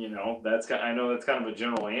 I know that's kind of a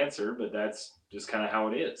general answer, but that's just kind of how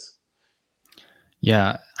it is.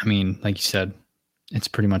 Yeah, I mean, like you said, it's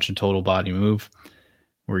pretty much a total body move.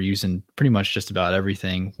 We're using pretty much just about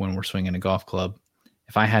everything when we're swinging a golf club.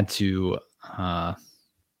 If I had to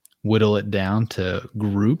whittle it down to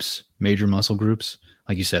groups, major muscle groups,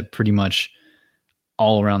 like you said, pretty much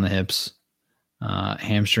all around the hips.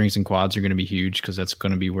 Hamstrings and quads are going to be huge because that's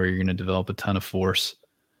going to be where you're going to develop a ton of force.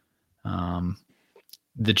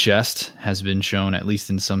 The chest has been shown, at least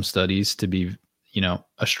in some studies, to be,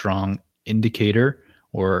 a strong indicator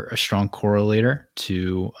or a strong correlator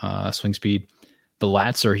to swing speed. The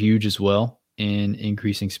lats are huge as well in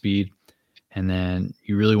increasing speed. And then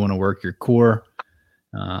you really want to work your core.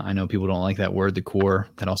 I know people don't like that word, the core.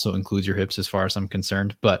 That also includes your hips as far as I'm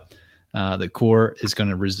concerned. But the core is going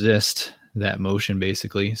to resist that motion,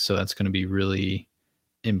 basically. So that's going to be really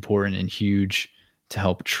important and huge to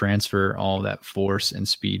help transfer all that force and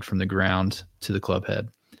speed from the ground to the club head.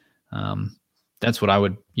 That's what I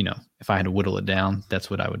would, if I had to whittle it down, that's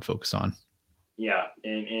what I would focus on. Yeah,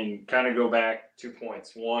 and kind of go back 2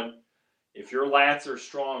 points. One, if your lats are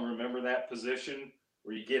strong, remember that position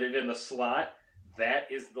where you get it in the slot, that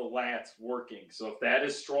is the lats working. So if that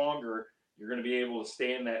is stronger, you're going to be able to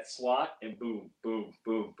stay in that slot and boom, boom,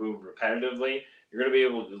 boom, boom repetitively. You're going to be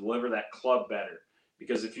able to deliver that club better.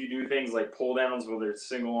 Because if you do things like pull downs, whether it's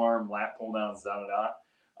single arm, lat pull downs,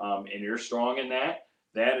 and you're strong in that,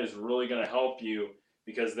 that is really going to help you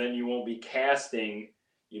because then you won't be casting.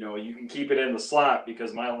 You can keep it in the slot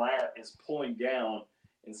because my lat is pulling down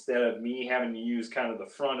instead of me having to use kind of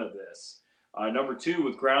the front of this. Number two,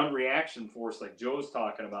 with ground reaction force, like Joe's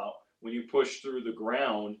talking about, when you push through the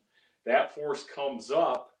ground, that force comes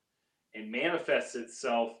up and manifests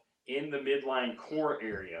itself in the midline core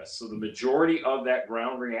area. So the majority of that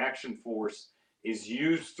ground reaction force is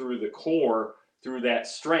used through the core, through that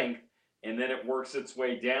strength, and then it works its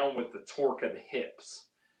way down with the torque of the hips.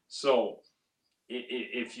 So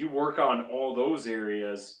if you work on all those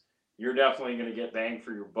areas, you're definitely going to get bang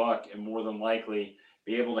for your buck and more than likely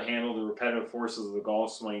be able to handle the repetitive forces of the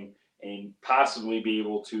golf swing and possibly be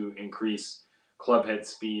able to increase club head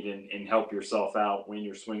speed and help yourself out when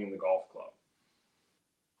you're swinging the golf club.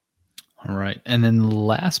 All right. And then the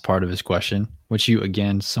last part of his question, which you,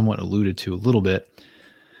 again, somewhat alluded to a little bit,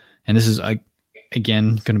 and this is,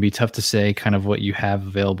 again, going to be tough to say kind of what you have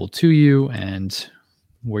available to you and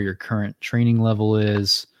where your current training level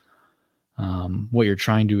is, what you're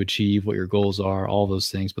trying to achieve, what your goals are, all those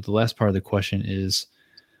things. But the last part of the question is,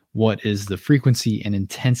 what is the frequency and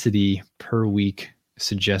intensity per week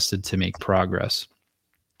suggested to make progress?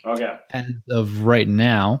 Okay. As of right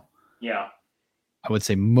now, yeah, I would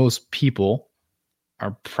say most people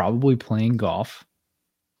are probably playing golf,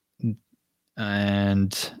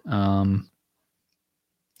 and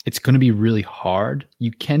it's going to be really hard.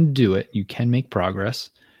 You can do it. You can make progress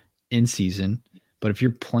in season, but if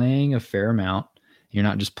you're playing a fair amount, you're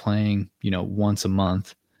not just playing, once a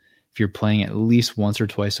month. If you're playing at least once or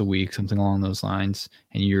twice a week, something along those lines,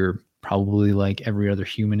 and you're probably like every other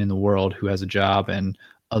human in the world who has a job and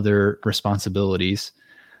other responsibilities,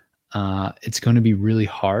 it's going to be really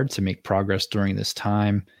hard to make progress during this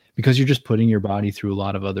time because you're just putting your body through a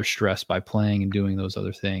lot of other stress by playing and doing those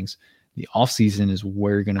other things. The off season is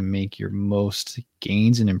where you're going to make your most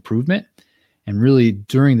gains and improvement. And really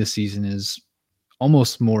during the season is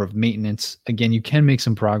almost more of maintenance. Again, you can make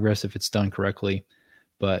some progress if it's done correctly,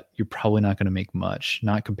 but you're probably not going to make much,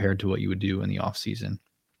 not compared to what you would do in the off season.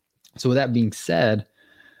 So with that being said,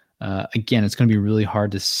 again, it's going to be really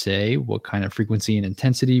hard to say what kind of frequency and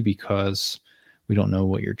intensity because we don't know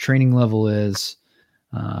what your training level is.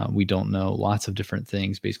 We don't know lots of different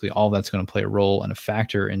things. Basically, all that's going to play a role and a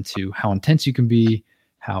factor into how intense you can be,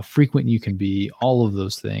 how frequent you can be, all of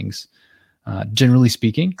those things. Generally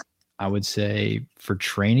speaking, I would say for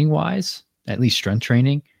training wise, at least strength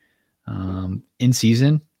training, in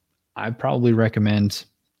season, I probably recommend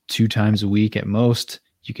 2 times a week at most.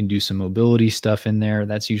 You can do some mobility stuff in there.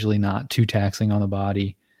 That's usually not too taxing on the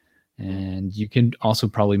body. And you can also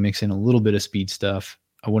probably mix in a little bit of speed stuff.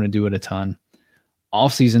 I wouldn't do it a ton.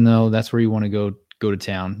 Off season though, that's where you want to go to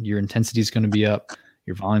town. Your intensity is going to be up.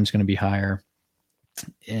 Your volume is going to be higher.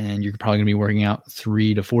 And you're probably going to be working out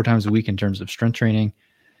 3 to 4 times a week in terms of strength training.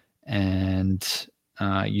 And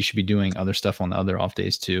you should be doing other stuff on the other off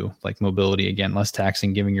days too, like mobility, again, less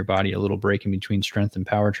taxing, giving your body a little break in between strength and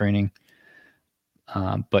power training.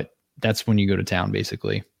 But that's when you go to town,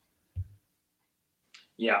 basically.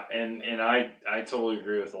 Yeah, and I totally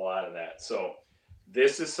agree with a lot of that. So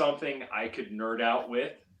this is something I could nerd out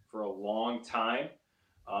with for a long time.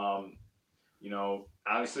 You know,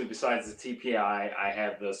 obviously besides the TPI, I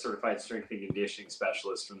have the Certified Strength and Conditioning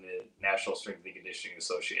Specialist from the National Strength and Conditioning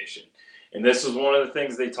Association. And this is one of the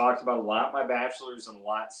things they talked about a lot in my bachelor's and a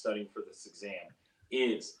lot studying for this exam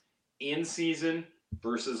is in-season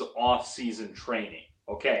versus off-season training.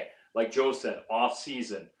 Okay, like Joe said,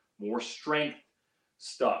 off-season, more strength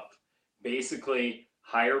stuff. Basically,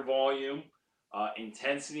 higher volume,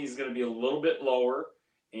 intensity is going to be a little bit lower,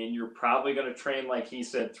 and you're probably going to train, like he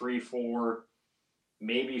said, 3, 4,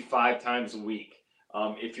 maybe 5 times a week.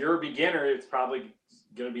 If you're a beginner, it's probably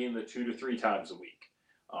going to be in the 2 to 3 times a week.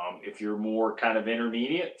 If you're more kind of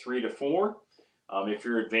intermediate, 3 to 4. If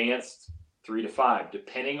you're advanced, 3 to 5,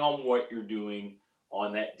 depending on what you're doing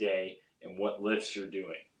on that day and what lifts you're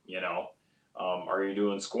doing. You know, are you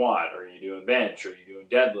doing squat? Are you doing bench? Are you doing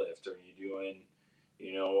deadlift? Are you doing,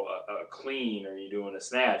 you know, a clean? Are you doing a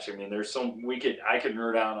snatch? I mean, there's some I could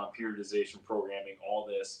nerd out on periodization programming, all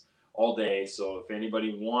this all day. So if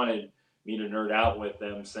anybody wanted me to nerd out with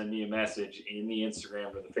them, send me a message in the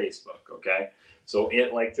Instagram or the Facebook. Okay. So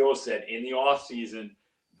like Joe said, in the off season,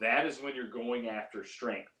 that is when you're going after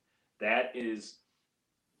strength. That is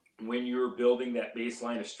when you're building that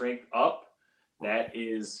baseline of strength up. That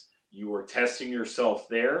is, you are testing yourself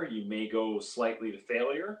there. You may go slightly to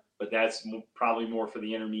failure, but that's probably more for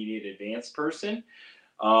the intermediate advanced person.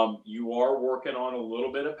 You are working on a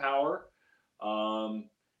little bit of power,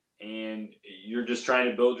 and you're just trying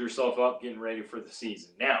to build yourself up, getting ready for the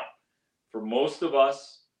season. Now, for most of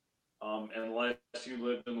us, unless you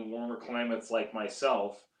lived in the warmer climates like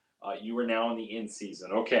myself, you are now in the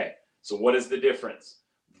in-season. Okay, so what is the difference?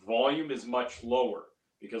 Volume is much lower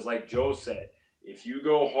because, like Joe said, if you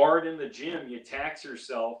go hard in the gym, you tax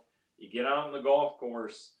yourself, you get out on the golf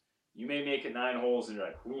course, you may make it 9 holes and you're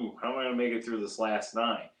like, ooh, how am I going to make it through this last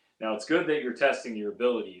 9? Now, it's good that you're testing your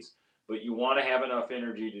abilities, but you want to have enough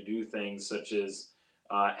energy to do things such as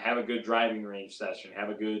have a good driving range session, have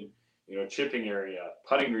a good, you know, chipping area,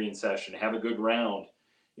 putting green session, have a good round,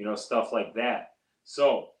 you know, stuff like that.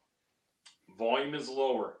 So volume is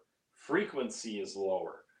lower, frequency is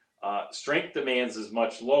lower. Strength demands is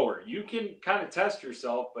much lower. You can kind of test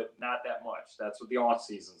yourself, but not that much. That's what the off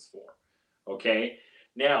season's for. Okay.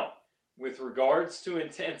 Now, with regards to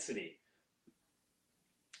intensity,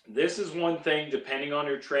 this is one thing, depending on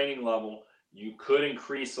your training level, you could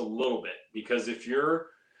increase a little bit because if your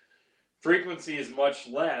frequency is much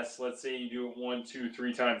less, let's say you do it 1, 2,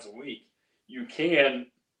 3 times a week, you can,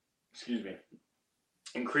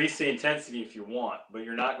 increase the intensity if you want, but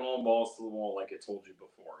you're not going balls to the wall like I told you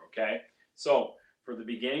before, okay? So for the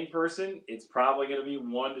beginning person, it's probably going to be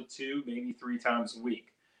 1 to 2, maybe 3 times a week.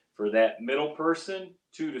 For that middle person,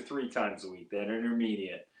 2 to 3 times a week, that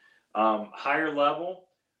intermediate. Higher level,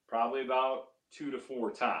 probably about 2 to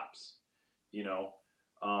 4 tops, you know.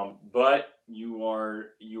 But you are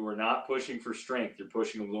not pushing for strength. You're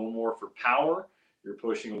pushing a little more for power. You're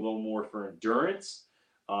pushing a little more for endurance.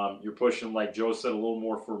 You're pushing, like Joe said, a little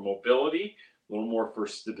more for mobility, a little more for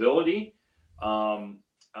stability, and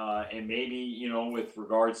maybe, you know, with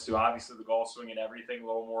regards to obviously the golf swing and everything, a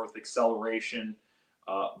little more with acceleration,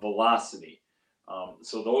 velocity.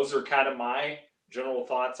 So those are kind of my general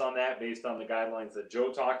thoughts on that based on the guidelines that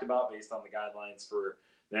Joe talked about, based on the guidelines for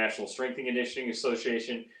the National Strength and Conditioning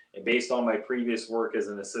Association, and based on my previous work as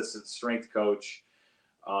an assistant strength coach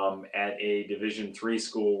at a Division III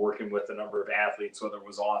school, working with a number of athletes, whether it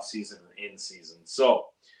was off season or in season. So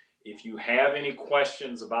if you have any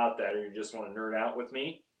questions about that, or you just want to nerd out with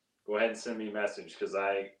me, go ahead and send me a message, because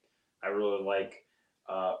I really like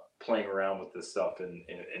playing around with this stuff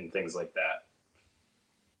and things like that.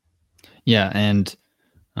 Yeah. And,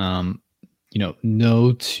 you know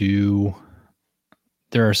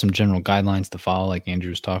there are some general guidelines to follow, like Andrew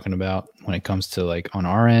was talking about, when it comes to, like, on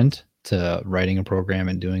our end, to writing a program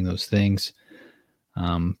and doing those things.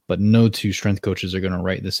 But no two strength coaches are going to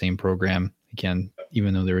write the same program. Again,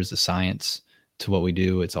 even though there is a science to what we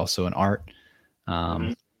do, it's also an art.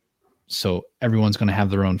 So everyone's going to have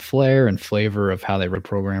their own flair and flavor of how they write a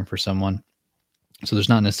program for someone. So there's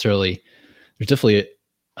definitely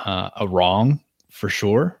a wrong for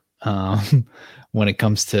sure when it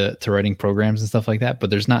comes to writing programs and stuff like that. But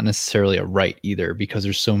there's not necessarily a right either, because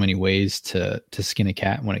there's so many ways to skin a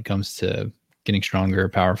cat when it comes to getting stronger,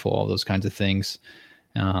 powerful, all those kinds of things.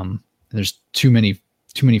 There's too many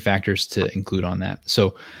too many factors to include on that.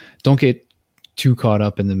 So don't get too caught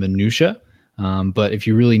up in the minutia. But if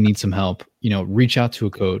you really need some help, reach out to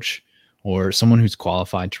a coach or someone who's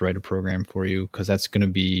qualified to write a program for you, because that's going to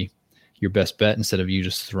be your best bet instead of you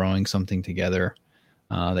just throwing something together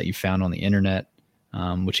that you found on the internet,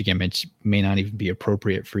 which again may not even be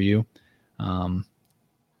appropriate for you.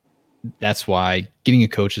 That's why getting a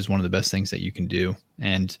coach is one of the best things that you can do,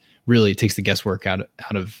 and really it takes the guesswork out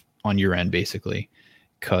of on your end, basically,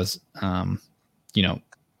 because I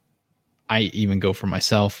even go for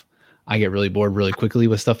myself. I get really bored really quickly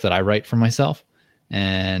with stuff that I write for myself,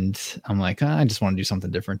 and I'm like, I just want to do something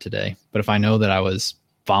different today. But if I know that I was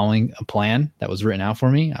following a plan that was written out for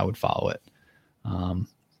me, I would follow it.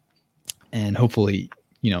 And hopefully,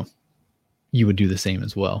 you would do the same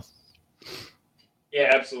as well.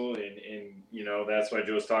 Yeah, absolutely. And that's why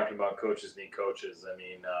Joe's talking about coaches need coaches. I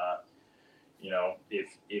mean,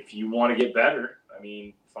 if you want to get better,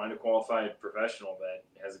 find a qualified professional that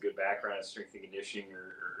has a good background in strength and conditioning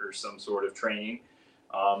or some sort of training.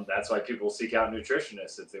 That's why people seek out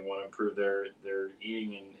nutritionists if they want to improve their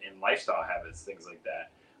eating and lifestyle habits, things like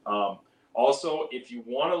that. Also, if you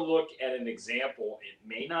want to look at an example, it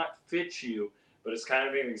may not fit you, but it's kind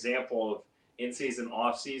of an example of in-season,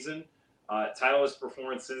 off-season. Titleist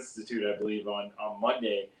Performance Institute, I believe, on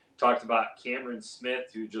Monday, talked about Cameron Smith,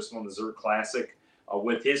 who just won the Zurich Classic.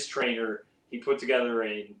 With his trainer, he put together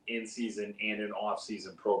an in-season and an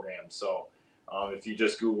off-season program. So if you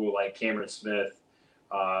just Google Cameron Smith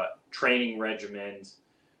training regimen,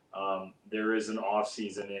 there is an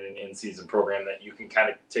off-season and an in-season program that you can kind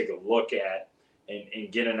of take a look at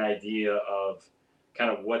and get an idea of kind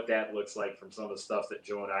of what that looks like from some of the stuff that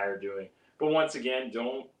Joe and I are doing. But once again,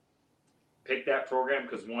 don't pick that program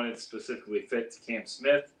because, one, it's specifically fit to Cam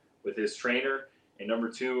Smith with his trainer. And number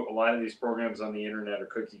two, a lot of these programs on the internet are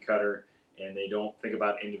cookie cutter and they don't think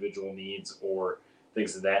about individual needs or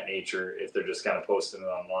things of that nature if they're just kind of posting it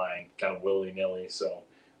online kind of willy-nilly. So,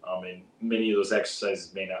 and many of those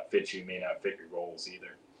exercises may not fit you, may not fit your goals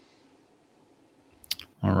either.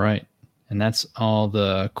 All right. And that's all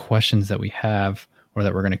the questions that we have or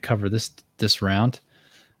that we're going to cover this round.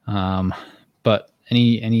 But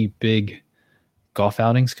any big golf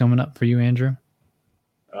outings coming up for you, Andrew?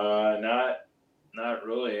 Not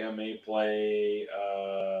really. I may play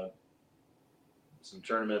some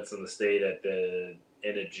tournaments in the state at the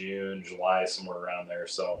end of June, July, somewhere around there.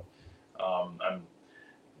 So I'm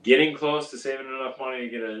getting close to saving enough money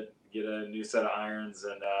to get a new set of irons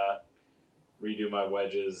and redo my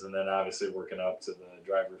wedges, and then obviously working up to the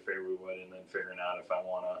driver fairway wood, and then figuring out if I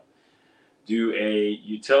want to do a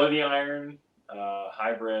utility iron,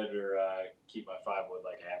 hybrid, or keep my 5-wood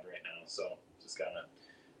like I have right now. So just kind of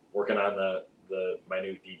working on the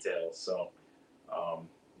minute details. So,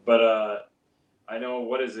 but I know,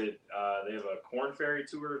 what is it? They have a Corn Ferry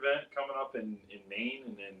Tour event coming up in Maine,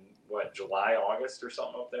 and then July, August, or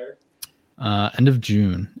something up there. End of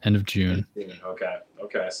June.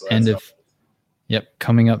 Okay. So Yep,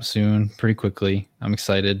 coming up soon, pretty quickly. I'm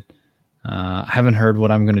excited. I haven't heard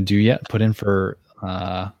what I'm going to do yet. Put in for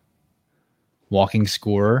walking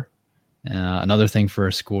scorer, another thing for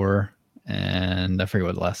a scorer, and I forget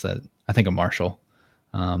what the last said. I think a Marshall.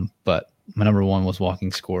 But my number one was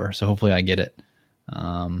walking scorer, so hopefully I get it,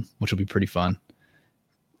 which will be pretty fun.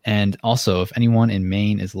 And also, if anyone in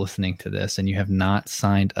Maine is listening to this and you have not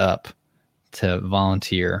signed up to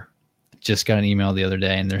volunteer, just got an email the other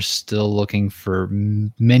day and they're still looking for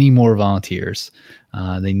many more volunteers.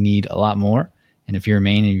 They need a lot more. And if you're in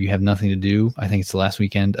Maine and you have nothing to do, I think it's the last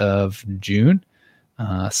weekend of June,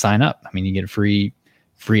 sign up. You get free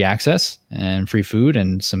access and free food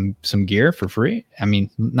and some gear for free.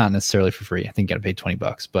 Not necessarily for free. I think you got to pay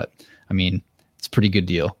 $20, but it's a pretty good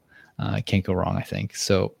deal. Can't go wrong, I think.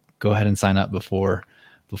 So go ahead and sign up before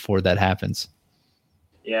that happens.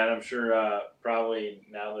 Yeah, and I'm sure probably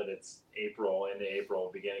now that it's into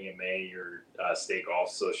April, beginning of May, your state golf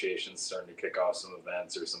association's starting to kick off some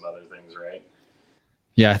events or some other things, right?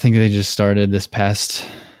 Yeah, I think they just started this past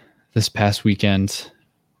weekend,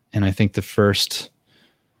 and I think the first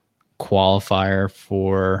qualifier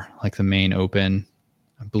for the Maine Open,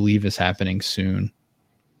 I believe, is happening soon.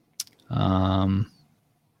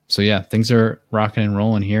 So yeah, things are rocking and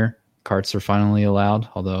rolling here. Carts are finally allowed,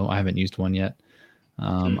 although I haven't used one yet.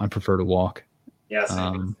 I prefer to walk. Yes.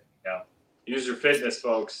 Yeah. Use your fitness,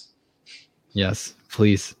 folks. Yes,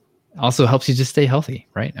 please. Also helps you just stay healthy,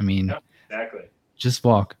 right? Yeah, exactly. Just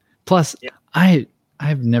walk. Plus, yeah.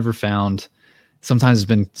 I've never found. Sometimes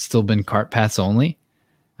it's still been cart paths only.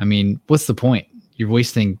 What's the point? You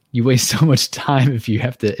waste so much time if you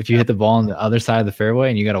hit the ball on the other side of the fairway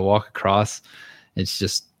and you got to walk across It's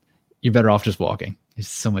just, you're better off just walking. It's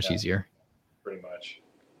so much easier. Pretty much.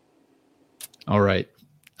 All right.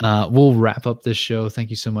 We'll wrap up this show. Thank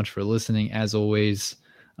you so much for listening. As always,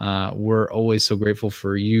 we're always so grateful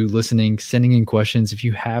for you listening, sending in questions. If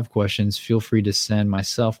you have questions, feel free to send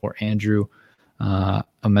myself or Andrew a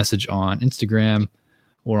message on Instagram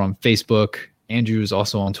or on Facebook. Andrew is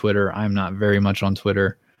also on Twitter. I'm not very much on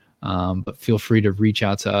Twitter, but feel free to reach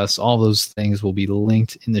out to us. All those things will be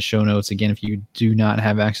linked in the show notes. Again, if you do not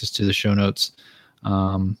have access to the show notes,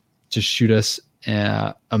 just shoot us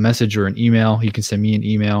a message or an email. You can send me an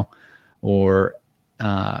email, or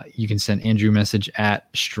you can send Andrew a message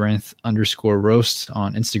at strength_roast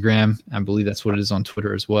on Instagram. I believe that's what it is on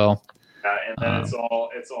Twitter as well. And then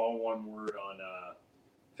it's all one word on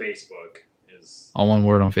Facebook. Is all one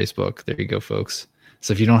word on Facebook. There you go, folks.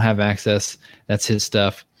 So if you don't have access, that's his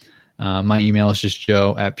stuff. My email is just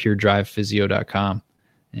joe@puredrivephysio.com.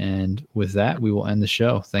 And with that, we will end the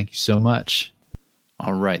show. Thank you so much.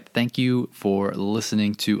 All right. Thank you for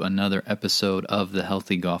listening to another episode of the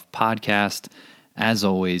Healthy Golf Podcast. As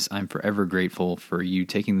always, I'm forever grateful for you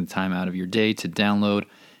taking the time out of your day to download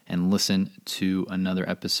and listen to another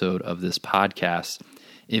episode of this podcast.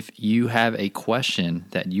 If you have a question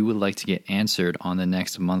that you would like to get answered on the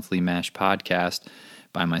next Monthly Mash podcast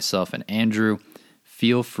by myself and Andrew,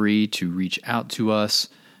 feel free to reach out to us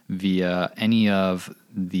via any of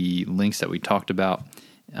the links that we talked about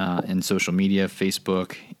in social media,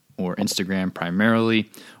 Facebook or Instagram primarily,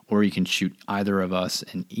 or you can shoot either of us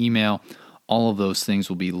an email. All of those things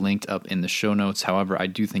will be linked up in the show notes. However, I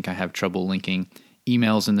do think I have trouble linking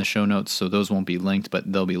emails in the show notes, so those won't be linked, but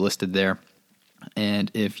they'll be listed there. And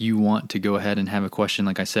if you want to go ahead and have a question,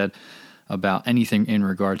 like I said, about anything in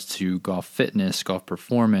regards to golf fitness, golf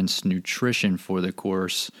performance, nutrition for the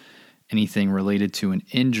course, anything related to an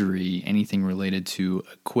injury, anything related to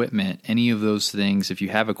equipment, any of those things, if you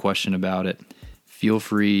have a question about it, feel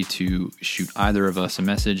free to shoot either of us a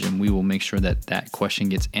message, and we will make sure that that question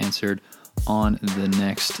gets answered on the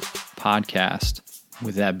next podcast.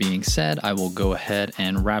 With that being said, I will go ahead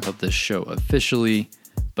and wrap up this show officially.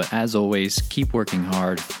 But as always, keep working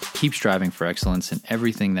hard, keep striving for excellence in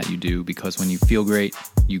everything that you do, because when you feel great,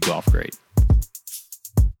 you golf great.